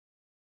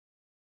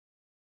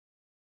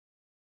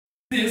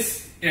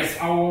This is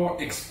our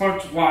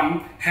Expert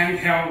One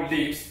handheld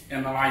LIBS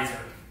analyzer.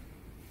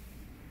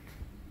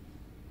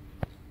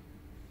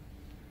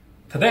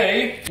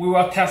 Today, we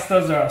will test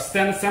the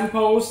standard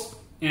samples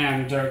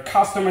and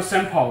customer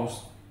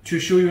samples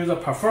to show you the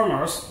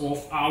performance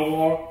of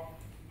our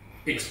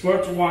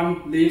Expert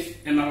One LIBS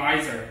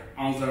analyzer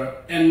on the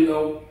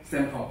animal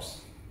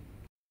samples.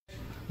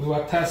 We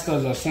will test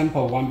the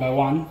sample one by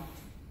one.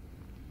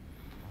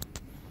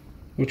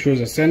 We choose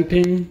a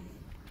setting,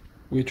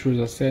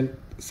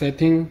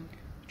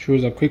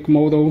 choose a quick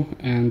model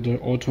and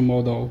auto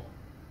model.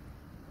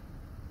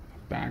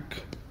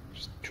 Back,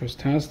 choose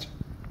test.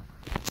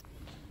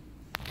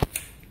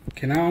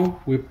 Okay, now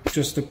we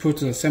just put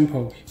the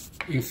sample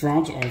in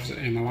front of the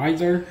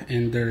analyzer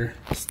and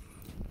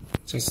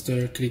just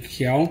click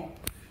here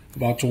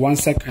about 1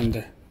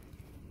 second.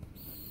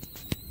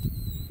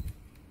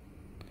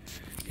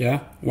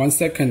 Yeah, 1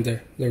 second,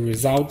 the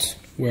result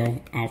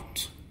will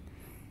out.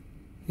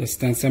 The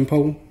stand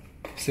sample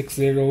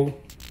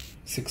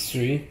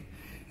 6063,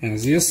 and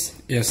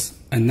this is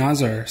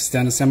another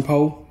stand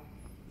sample.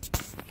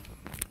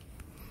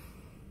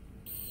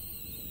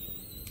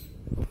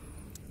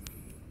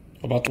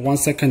 About 1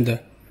 second,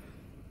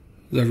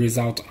 the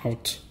result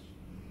out.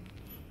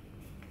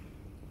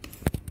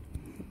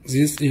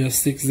 This is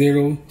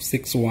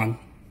 6061.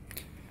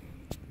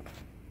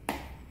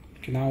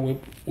 Okay, now we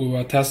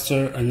will test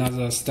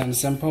another stand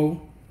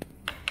sample.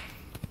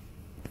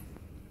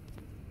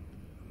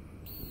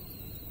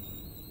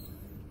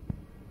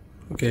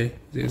 Okay,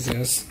 this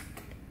is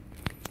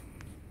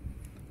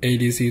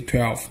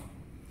ADC12.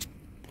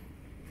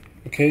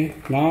 Okay,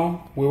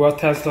 now we will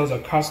test the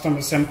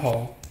customer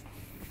sample.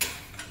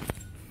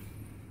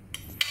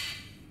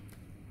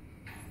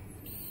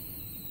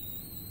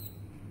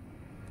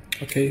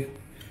 Okay,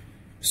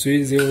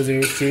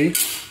 3003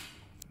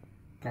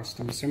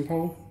 custom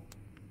sample.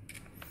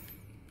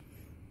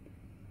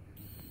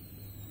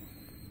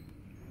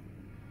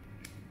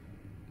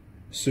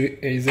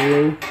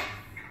 (380)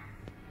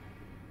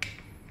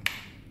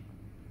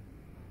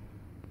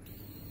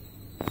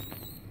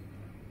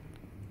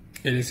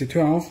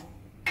 ADC12.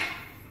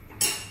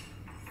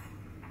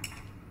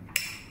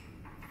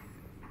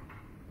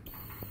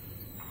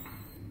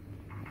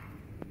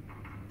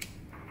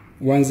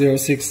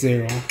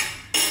 (1060)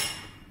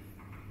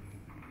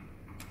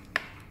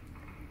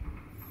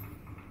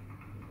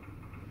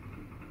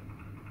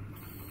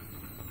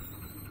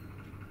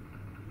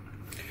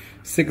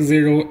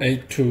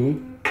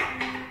 (6082)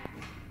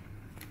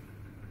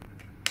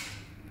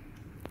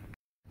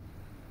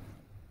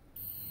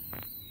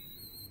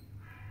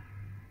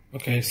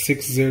 Okay,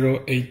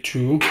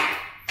 6082.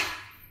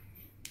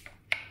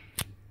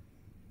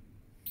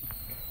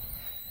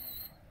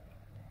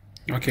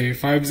 Okay,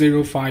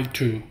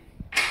 5052.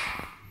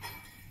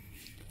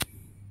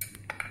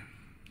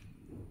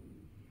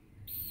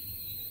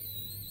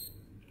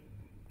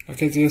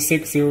 Okay, this is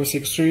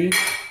 6063.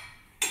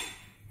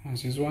 And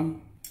this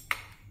one.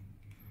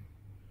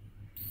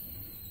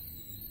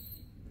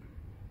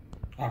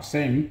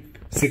 Same,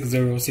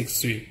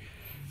 6063.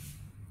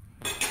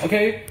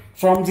 Okay,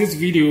 from this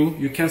video,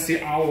 you can see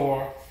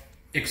our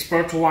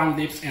Expert One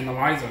LIBS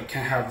analyzer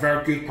can have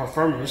very good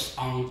performance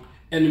on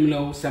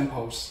animal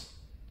samples.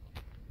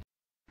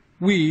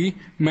 We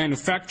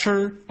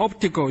manufacture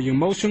optical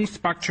emulsion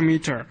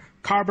spectrometer,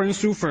 carbon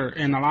sulfur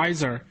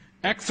analyzer,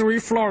 X-ray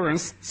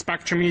fluorescence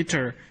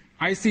spectrometer,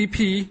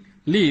 ICP,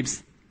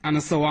 LIBS,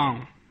 and so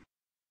on.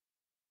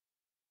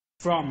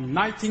 From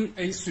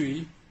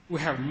 1983, we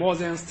have more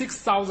than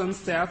 6,000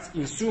 sets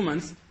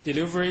instruments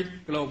delivered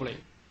globally.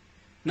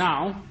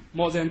 Now,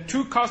 more than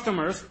 2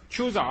 customers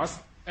choose us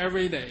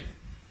every day.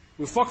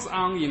 We focus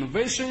on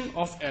innovation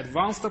of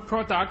advanced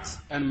products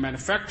and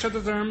manufacture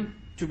them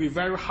to be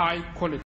very high quality.